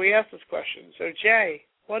important that we ask this question. So, Jaee,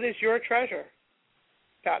 what is your treasure?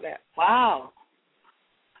 .net. Wow.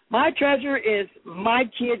 My treasure is my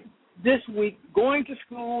kid this week going to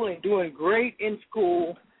school and doing great in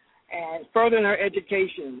school and furthering her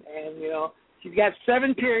education. And, she's got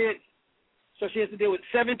 7 periods, so she has to deal with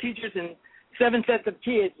 7 teachers and 7 sets of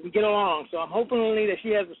kids and get along. So I'm hoping only that she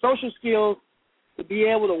has the social skills to be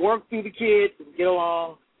able to work through the kids and get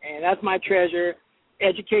along. And that's my treasure,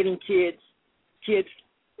 educating kids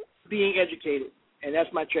being educated. And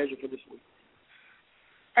that's my treasure for this week.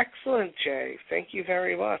 Excellent, Jaee. Thank you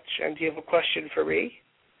very much. And do you have a question for me?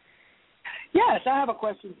 Yes, I have a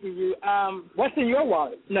question for you. What's in your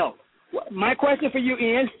wallet? No. My question for you,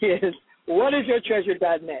 Ian, is what is your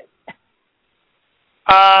treasure.net?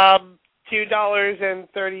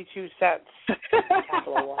 $2.32.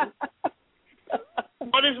 Capital One.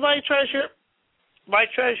 What is my treasure? My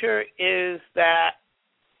treasure is that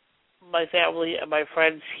my family and my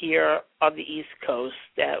friends here on the East Coast,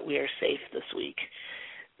 that we are safe this week.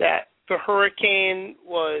 That the hurricane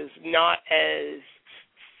was not as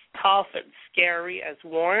tough and scary as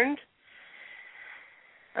warned,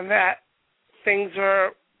 and that things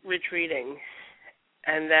are retreating,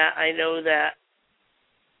 and that I know that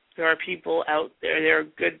there are people out there are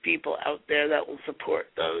good people out there that will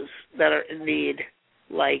support those that are in need,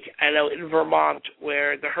 like I know in Vermont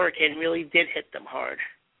where the hurricane really did hit them hard.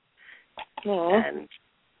 Aww. And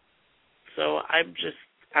so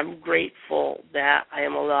I'm grateful that I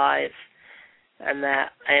am alive and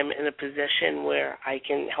that I am in a position where I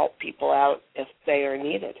can help people out if they are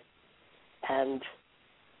needed. And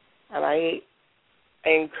I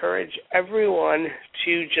encourage everyone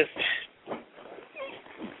to just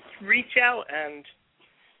reach out and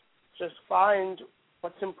just find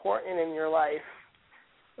what's important in your life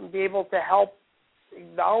and be able to help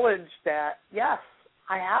acknowledge that, yes,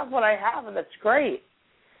 I have what I have, and that's great.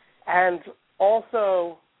 And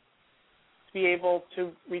also to be able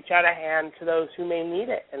to reach out a hand to those who may need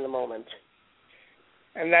it in the moment.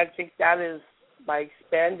 And I think that is my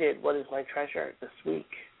expanded what is my treasure this week.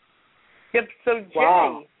 Yep, so Jaee.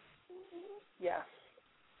 Wow. Yes.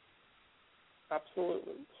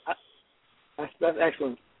 Absolutely. That's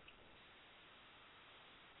excellent.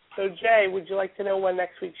 So, Jaee, would you like to know when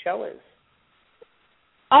next week's show is?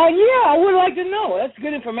 Yeah, I would like to know. That's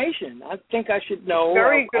good information. I think I should know.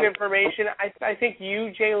 Very good information. I think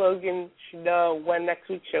you, Jay Logan, should know when next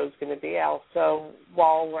week's show is going to be. Also,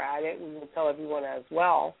 while we're at it, we will tell everyone as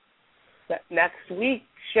well that next week's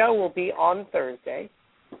show will be on Thursday.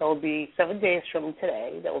 That will be 7 days from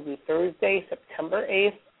today. That will be Thursday, September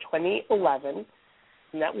 8th, 2011.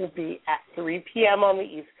 And that will be at 3 p.m. on the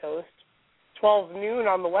East Coast, 12 noon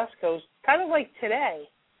on the West Coast, kind of like today.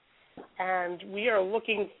 And we are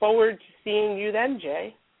looking forward to seeing you then,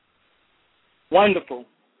 Jaee. Wonderful.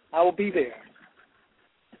 I will be there.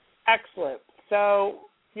 Excellent. So,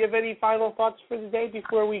 do you have any final thoughts for the day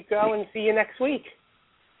before we go and see you next week?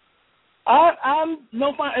 No.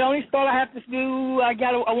 The only thought I have to do, I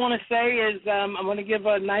want to say is I'm going to give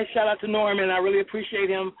a nice shout out to Norman. I really appreciate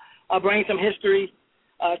him bringing some history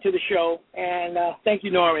to the show. And thank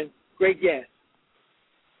you, Norman. Great guest.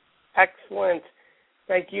 Excellent.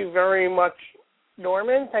 Thank you very much,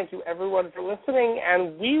 Norman. Thank you, everyone, for listening.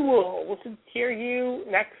 And we will listen to you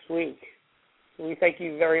next week. We thank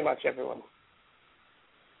you very much, everyone.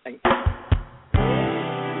 Thank you.